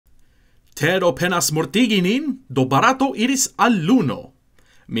Tero penas mortigi nin, do barato iris al luno.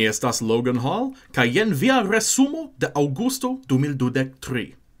 Mi estas Logan Hall, ca jen via resumo de Aŭgusto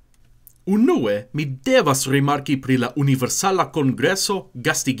 2023. Unue, mi devas rimarki pri la Universala Kongreso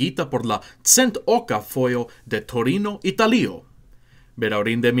gastigita por la 100 fojo de Torino, Italio.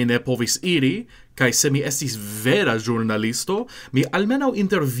 Bedaŭrinde mi ne povis iri, kaj se mi estis vera ĵurnalisto, mi almenaŭ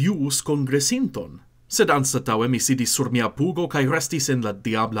intervjuus kongresinton. Sed anstataŭe mi sidis sur mia pugo kaj restis en la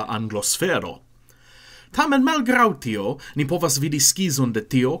diabla anglosfero. Tamen malgraŭ tio, ni povas vidi skizon de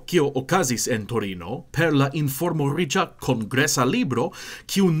tio, kio okazis en Torino, per la informoriĉa kongresa libro,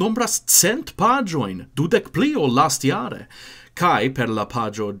 kiu nombras 100 paĝojn, 20 pli ol lastjare, kaj per la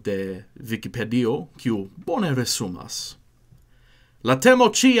paĝo de Vikipedio, kiu bone resumas. La temo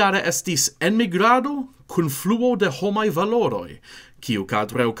ĉiare estis enmigrado kun fluo de homaj valoroj, kiu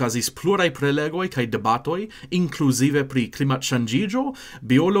kadre okazis pluraj prelegoj kaj debatoj, inkluzive pri klimatŝanĝiĝo,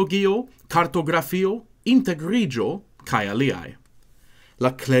 biologio, kartografio, integriĝo kaj aliaj.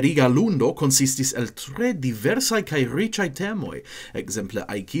 La kleriga lundo konsistis el tre diversaj kaj riĉaj temoj, ekzemple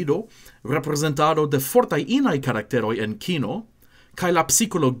aikido, reprezentado de fortaj inaj karakteroj en kino, kaj la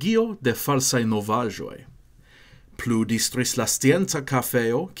psikologio de falsaj novaĵoj. Plu distris la scienca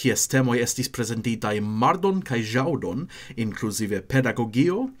kafeo, kies temoj estis prezentitaj mardon kaj ĵaŭdon, inkluzive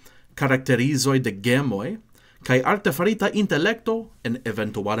pedagogio, karakterizoj de gemoj, kaj artefarita intelekto en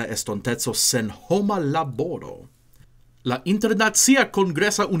eventuala estonteco sen homa laboro. La Internacia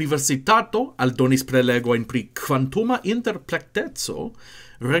Kongresa Universitato aldonis prelegojn pri kvantuma interplekteco,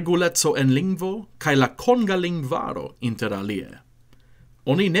 reguleco en lingvo kaj la konga lingvaro inter alie.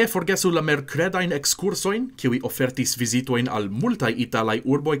 Oni ne forgesu la merkredajn ekskursojn, kiuj ofertis vizitojn al multaj italaj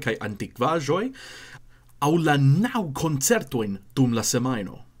urboj kaj antikvaĵoj, aŭ la 9 koncertojn dum la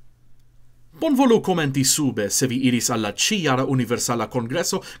semajno. Bonvolu komenti sube se vi iris al la ĉi-jara Universala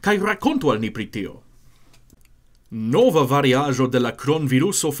Kongreso kaj rakontu al ni pri tio. Nova variaĵo de la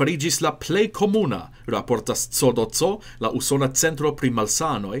kronviruso fariĝis la plej komuna, raportas CDC, la usona centro pri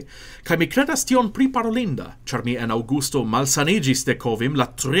malsanoj, kaj mi kredas tion priparolinda, ĉar mi en aŭgusto malsaniĝis de KOVIM la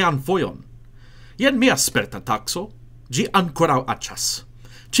 3. fojon. Jen mia sperta takso, ĝi ankoraŭ aĉas.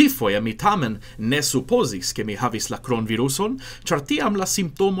 Ĉifoje mi tamen ne supozis, ke mi havis la kronviruson, ĉar tiam la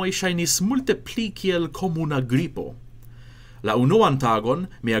simptomoj ŝajnis multe pli kiel komuna gripo. La unuan tagon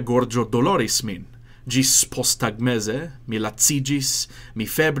mia gorĝo doloris min. Gis posttagmeze mi laciĝis, mi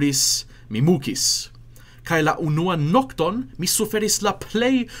febris, mi mukis. Kaj la unuan nokton mi suferis la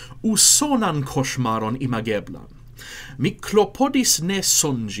plej usonan koŝmaron imageblan. Mi klopodis ne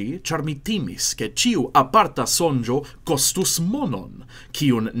sonĝi, ĉar mi timis, ke ĉiu aparta sonĝo kostus monon,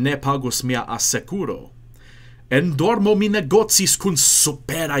 kiun ne pagus mia asekuro. En dormo mi negocis kun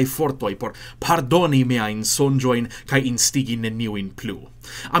superaj fortoj por pardoni miajn sonĝojn kaj instigi neniujn plu.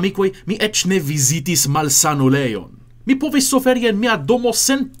 Amikoj, mi eĉ ne vizitis malsanulejon. Mi povis suferi en mia domo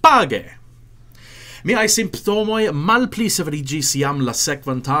senpage. Miaj simptomoj malpli severiĝis jam la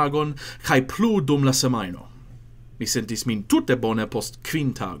sekvan tagon kaj plu dum la semajno. Mi sentis min tute bone post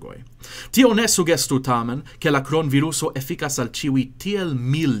 5 tagoj. Tio ne sugestu tamen, ke la kronviruso efikas al ĉiuj tiel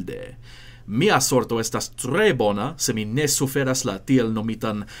milde. Mia sorto estas tre bona, se mi ne suferas la tiel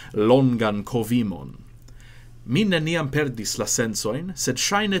nomitan longan KOVIMon. Mi neniam perdis la sensojn, sed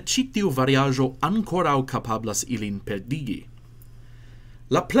ŝajne ĉi tiu variaĵo ankoraŭ kapablas ilin perdigi.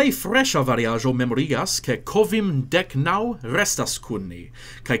 La plej freŝa variaĵo memorigas, ke KOVIM 19 restas kun ni,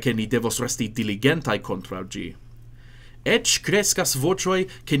 kaj ke ni devos resti diligentaj kontraŭ ĝi. Eĉ kreskas voĉoj,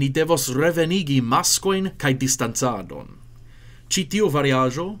 ke ni devos revenigi maskojn kaj distancadon. Ĉi tiu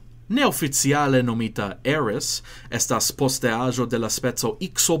variaĵo, neoficiale nomita eris, estas posteaĵo de la speco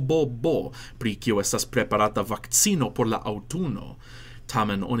Ixobo-bo, pri kiu estas preparata vakcino por la aŭtuno.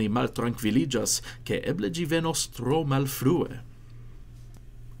 Tamen oni maltrankviliĝas, ke eble ĝi venos tro malfrue.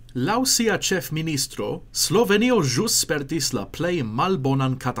 Laŭ sia ĉefministro, Slovenio ĵus spertis la plej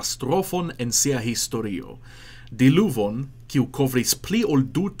malbonan katastrofon en sia historio. Diluvon, kiu kovris pli ol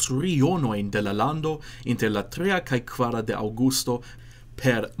 2 trionojn de la lando inter la 3 kaj 4 de aŭgusto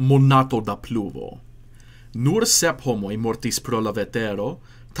per monato da pluvo. Nur 7 homoj mortis pro la vetero,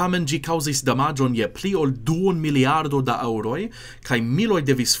 tamen ĝi kaŭzis damaĝon je pli ol 2 miliardo da eŭroj, kaj miloj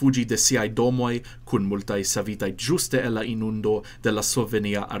devis fuĝi de siaj domoj, kun multaj savitaj ĝuste el la inundo de la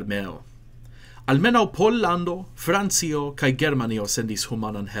slovenia armeo. Almenaŭ Pollando, Francio kaj Germanio sendis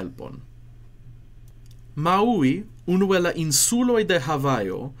humanan helpon. Maui, unu el la insuloj de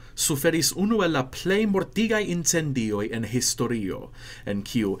Havajo, suferis unu el la plej mortigaj incendioj en historio, en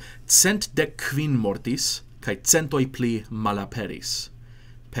kiu 115 mortis kaj centoj pli malaperis.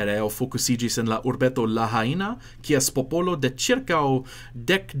 Pereo fokusigis en la urbeto Lahaina, kies popolo de circao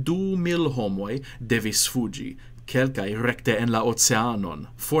 12,000 homoi devis fugi, kelkai recte en la oceanon,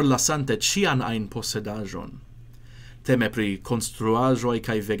 forlasante cian ein posedajon. Teme pri construaĵoj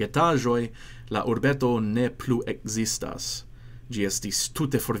kaj vegetaĵoj, la urbeto ne plu existas. Ĝi estis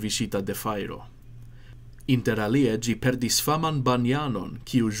tute forviŝita de fajro. Inter alie, ĝi perdis faman banjanon,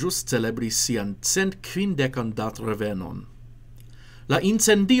 kiu ĵus celebris sian 150 datrevenon. La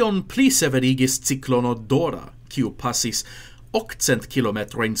incendion pli severigis ciklono Dora, kiu pasis 800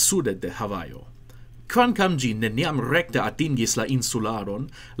 kilometrojn sude de Havajo. Kvankam ĝi neniam rekte atingis la insularon,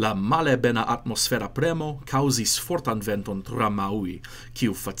 la malebena atmosfera premo kaŭzis fortan venton tra Maui,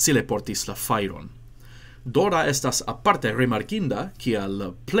 kiu facile portis la fajron. Dora estas aparte rimarkinda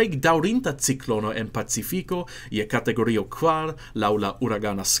kiel plej daŭrinta ciklono en Pacifiko je kategorio 4 laŭ la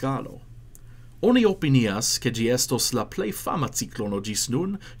uragana skalo. Oni opinias ke ĝi estos la plej fama ciklono ĝis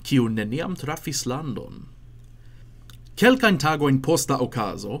nun, kiu neniam trafis landon. Kelkajn tagojn post la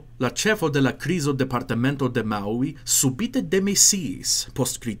okazo, la ĉefo de la krizodepartemento de Maui subite demisiis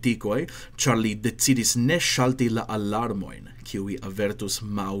post kritikoj, ĉar li decidis ne ŝalti la alarmojn, kiuj avertus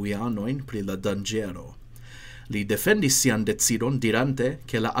Mauianojn pri la danĝero. Li defendis sian decidon dirante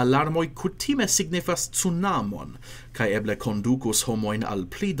ke la alarmoj kutime signifas tsunamon kaj eble kondukus homojn al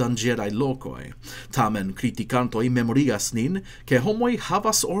pli danĝeraj lokoj. Tamen kritikantoj memorigas nin ke homoj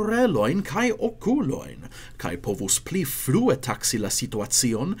havas orelojn kaj okulojn kaj povus pli frue taksi la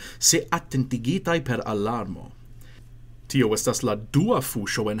situacion se atentigitaj per alarmo. Tio estas la dua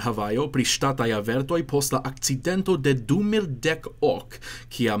fuŝo en Havajo pri ŝtataj avertoj post la akcidento de 2018,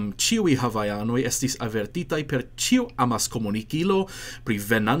 kiam ĉiuj havajanoj estis avertitaj per ĉiu amaskomunikilo pri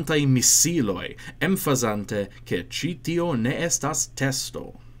venantaj misiloj, emfazante ke ĉi tio ne estas testo.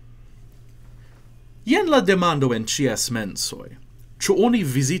 Jen la demando en ĉies mensoj. Ĉu oni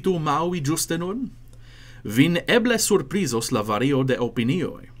vizitu Maui ĝuste nun? Vin eble surprizos la vario de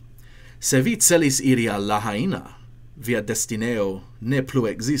opinioj. Se vi celis iri al Lahaina, via destineo ne plu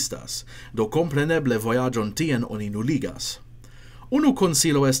existas, do compreneble vojaĝon tien oni nuligas. Unu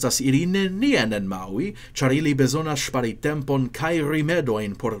konsilo estas iri nenien en Maui, ĉar ili bezonas ŝpari tempon kaj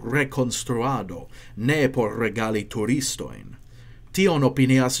rimedojn por rekonstruado, ne por regali turistojn. Tion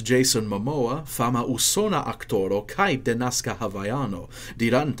opinias Jason Momoa, fama usona aktoro kaj denaska havajano,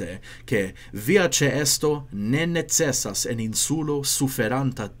 dirante ke via ĉeesto ne necesas en insulo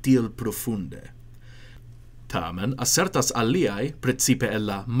suferanta tiel profunde. Tamen, assertas aliaj, precipe el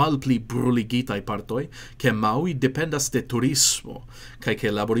la malpli bruligitaj partoj, ke Maui dependas de turismo, kaj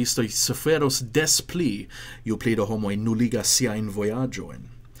ke laboristoj suferos des pli, ju pli da homoj nuligas siajn vojaĝojn.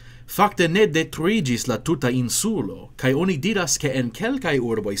 Fakte ne detruiĝis la tuta insulo, kaj oni diras ke en kelkaj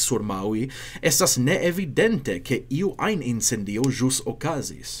urboj sur Maui estas neevidente ke iu ajn incendio ĵus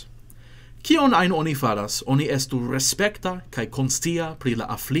okazis. Kion ajn oni faras, oni estu respekta kaj konscia pri la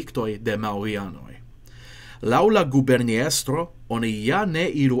afliktoj de Mauianoj. Laŭ la guberniestro, oni ja ne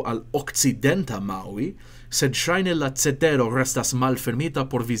iru al okcidenta Maui, sed ŝajne la cetero restas malfermita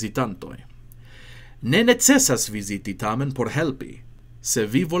por vizitantoj. Ne necesas viziti tamen por helpi. Se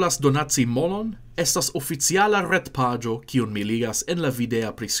vi volas donaci monon, estas oficiala retpaĝo kiun mi ligas en la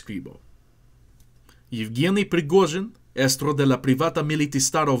videa priskribo. Jevgeni Prigoĵin, estro de la privata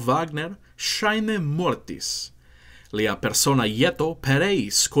militistaro Vagner, ŝajne mortis. Lia persona jeto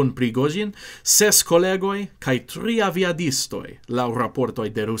pereis kun Prigoĵin 6 kolegoj kaj 3 aviadistoj, laŭ raportoj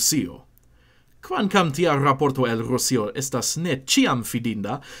de Rusio. Kvankam tia raporto el Rusio estas ne ĉiam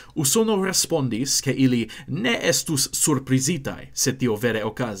fidinda, Usono respondis ke ili ne estus surprizitaj se tio vere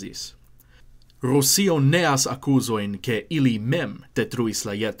okazis. Rusio neas akuzojn ke ili mem detruis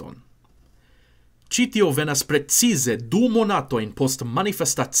la jeton. Ĉi tio venas precize 2 monatojn post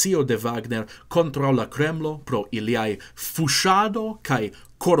manifestacio de Wagner kontraŭ la Kremlo pro iliaj fuŝado kaj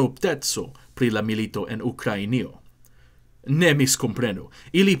korupteco pri la milito en Ukrainio. Ne miskomprenu,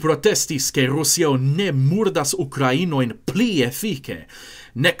 ili protestis ke Rusio ne murdas Ukrainojn pli efike,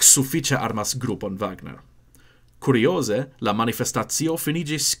 nek sufiĉe armas grupon Wagner. Kurioze, la manifestacio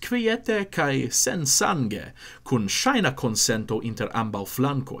finiĝis kviete kaj sensange, kun ŝajna konsento inter ambaŭ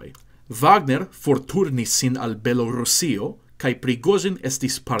flankoj. Wagner forturnis sin al Belorusio, kaj Prigoĵin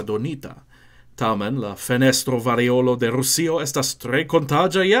estis pardonita. Tamen la fenestro variolo de Rusio estas tre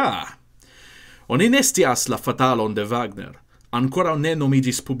kontaĝa ja. Oni ne scias la fatalon de Wagner. Ankoraŭ ne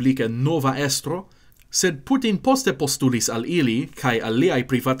nomiĝis publike nova estro, sed Putin poste postulis al ili kaj al liaj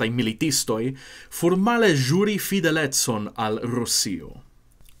privataj militistoj formale ĵuri fidelecon al Rusio.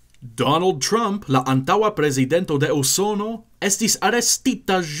 Donald Trump, la antaŭa prezidento de Usono, estis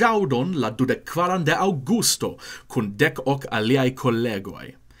arestita ĵaŭdon la 24 de Aŭgusto kun 10 aliaj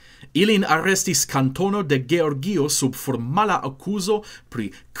kolegoj. Ilin arestis cantono de Georgio sub formala accuso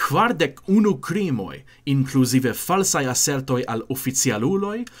pri 41 crimoi, inclusive falsai assertoi al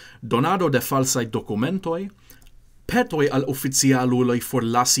oficialuloi, donado de falsai documentoi, petoi al oficialuloi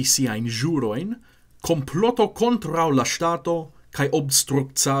forlasi siain juroin, comploto contra la stato, cae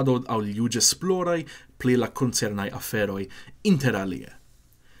obstructado al jugesplorei pli la concernai aferoi, inter alie.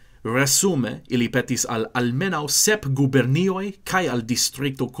 Resume, ili petis al almenau 7 gubernioi cae al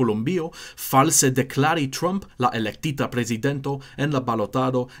districto Columbio false declari Trump la electita presidento en la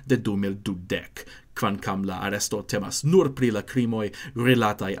balotado de 2020, quancam la aresto temas nur pri la crimoi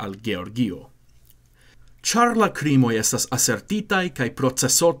relatai al Georgio. Char la crimoi estas assertitai cae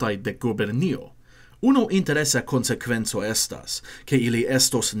processotai de gubernio, uno interesa consequenzo estas, che ili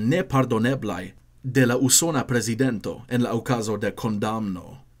estos nepardoneblai de la usona presidento en la ocaso de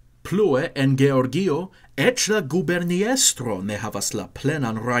condamno. Plue, en Georgio, ec la guberniestro ne havas la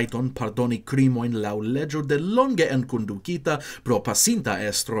plenan raiton pardoni crimoin lau legio de longe encondukita pro pasinta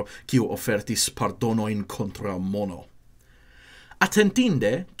estro, kiu ofertis pardonoin contra mono.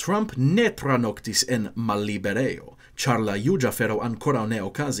 Attentinde, Trump ne tranoctis en mallibereo, char la juĝafero ancora ne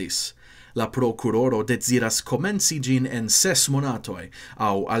okazis. La procuroro deziras komenci gin en 6 monatoi,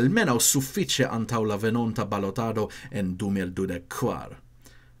 au almenau suffice antau la venonta balotado en 2024.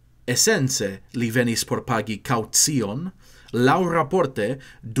 Essence, li venis por pagi caution, lau rapporte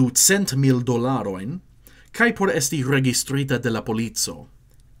 $200,000, cae por esti registrita de la polizo.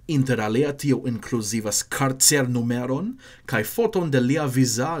 Inter alia tio inclusivas carcer numeron, cae foton de lia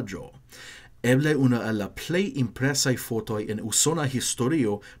visaggio. Eble una el la plei impresai fotoi en usona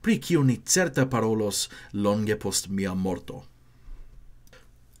historio pri kiu ni certe parolos longe post mia morto.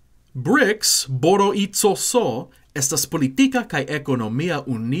 BRICS, boro itso so, estas politica cae economia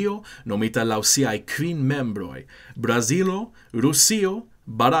unio nomita laŭ siaj 5 membroj: Brazilo, Rusio,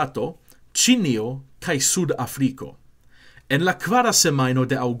 Barato, Ĉinio cae Sud-Afriko. En la 4 semaino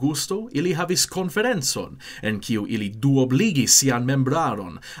de Aŭgusto ili havis konferencon, en kiu ili duobligis sian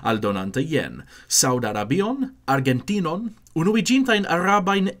membraron, aldonante jen Saud-Arabion, Argentinon, unuiĝintajn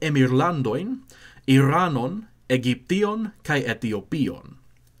arabajn emirlandojn, Iranon, Egiption cae Etiopion.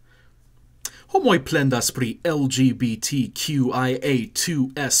 Homoi plendas pri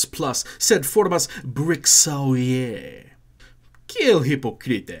LGBTQIA2S+, sed formas BRICSaŭje. Kiel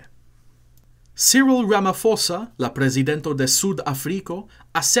hipokrite. Cyril Ramaphosa, la presidento de Sud-Afriko,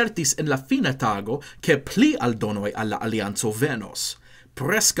 assertis en la fina tago che pli aldonoi alla alianzo venos.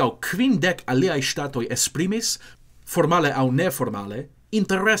 Prescau 50 aliai statoi esprimis, formale au neformale,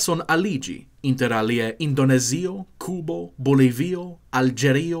 intereson aligi, inter alie Indonezio, Cubo, Bolivio,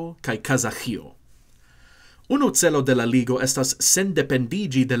 Algerio cae Kazahio. Unu celo de la ligo estas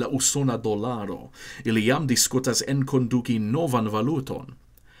sendependigi de la usona dolaro. Ili jam discutas enkonduki novan valuton.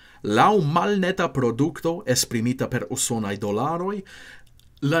 Lau malneta produkto esprimita per usonai dolaroi,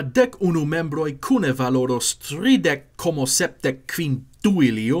 la 11 membroi cune valoros 30,75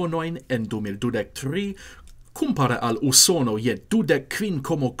 milionoin en 2023, compare al usono je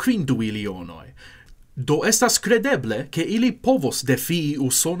 25,5 milionoi. Do estas credeble che ili povos defii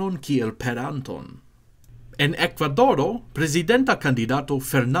usonon kiel peranton. En Ecuadoro, prezidenta-kandidato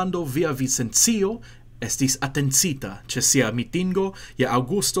Fernando Villavicencio estis atencita ĉe sia mitingo je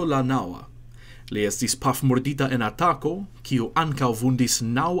Aŭgusto la 9. Li estis pafmordita en atako, kiu ankaŭ vundis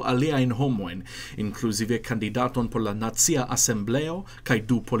 9 aliajn homojn, inkluzive kandidaton por la Nacia Asembleo kaj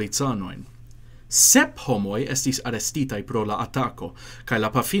 2 policanojn. 7 homoj estis arestitaj pro la atako, kaj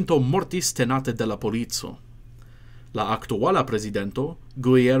la pafinto mortis tenate de la polico. La aktuala prezidento,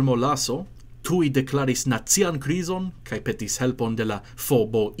 Guillermo Lasso, tui deklaris nacian krizon kaj petis helpon de la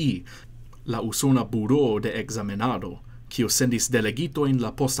FBI, la usona bureau de examenado, kiu sendis delegitojn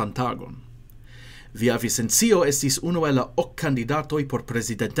la postan tagon. Villavicencio estis unu el la 8 kandidatoj por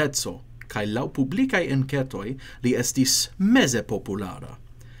prezidenteco, kaj laŭ publikaj enketoj li estis meze populara.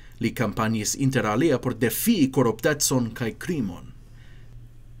 Li kampanjis inter alia por defii koruptecon kaj krimon.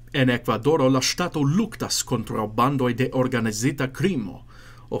 En Ecuadoro la ŝtato luktas kontraŭ bandoj de organizita krimo,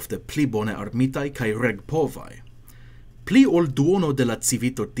 ofte pli bone armitaj kaj regpovaj. Pli ol duono de la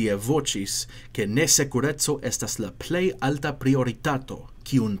civito tie vocis, che nesekureco estas la plej alta prioritato,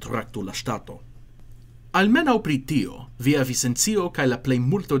 kiun traktu la ŝtato. Almenaŭ pri tio, Villavicencio kaj la plej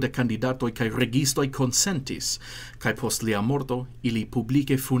multo de kandidatoj kaj registoj konsentis, kaj post lia morto ili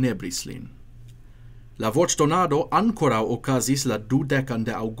publike funebris lin. La voĉdonado ankoraŭ okazis la 20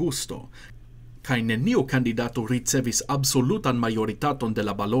 de Aŭgusto, kaj neniu kandidato ricevis absolutan majoritaton de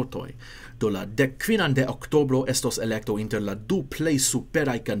la balotoj, do la 15 de oktobro estos elekto inter la 2 plej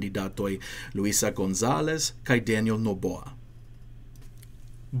superaj kandidatoj, Luisa González kaj Daniel Noboa.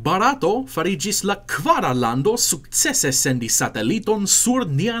 Barato fariĝis la kvara lando sukcese sendi sateliton sur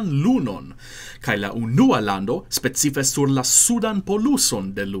nian lunon, kaj la unua lando specife sur la sudan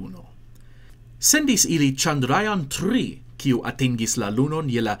poluson de luno. Sendis ili Chandrayaan-3, kiu atingis la lunon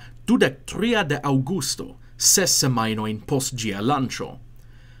je la 23 de Aŭgusto, 6 semajnojn post ĝia lanĉo.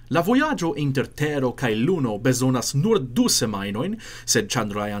 La vojaĝo inter Tero kaj Luno bezonas nur 2 semajnojn, sed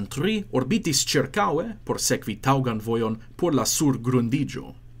Chandrayaan-3 orbitis ĉirkaŭe por sekvi taŭgan vojon por la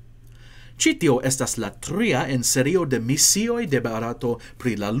surgrundiĝo. Ĉi tio estas la 3 en serio de misioj de Barato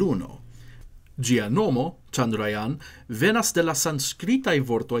pri la Luno. Ĝia nomo, Chandrayaan, venas de la sanskritaj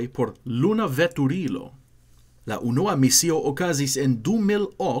vortoj por luna veturilo. La unua misio okazis en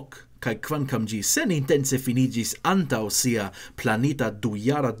 2008, kaj kvankam ĝi senintense finiĝis antaŭ sia planita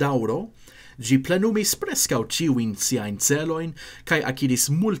 2-jara daŭro, ĝi plenumis preskaŭ ĉiujn siajn celojn kaj akiris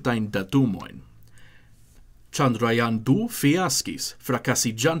multajn datumojn. Chandrayaan-2 fiaskis,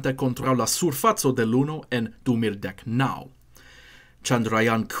 frakasiĝante kontraŭ la surfaco de Luno en 2019.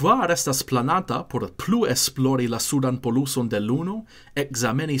 Chandrayaan-4 estas planata por plu esplori la sudan poluson de Luno,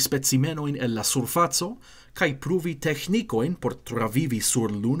 ekzameni specimenojn el la surfaco kaj pruvi teknikojn por travivi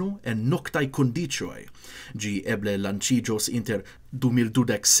sur Luno en noktaj kondiĉoj. Ĝi eble lanĉiĝos inter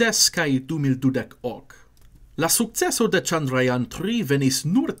 2026 kaj 2028. La sukceso de Chandrayaan-3 venis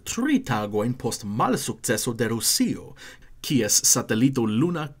nur 3 tagojn post malsukceso de Rusio, kies satelito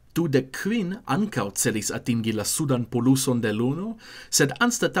Luna 25 ankaŭ celis atingi la sudan poluson de Luno, sed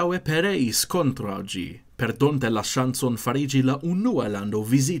anstataŭe pereis kontraŭ ĝi, perdonte la ŝancon fariĝi la unua lando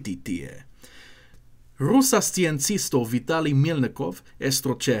viziti tie. Rusa sciencisto Vitali Milnikov,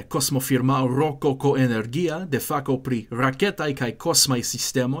 estro ĉe kosmofirmao Rokoko Energia de fako pri raketaj kaj kosmaj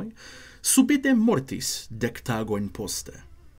sistemoj, subite mortis 10 tagojn poste.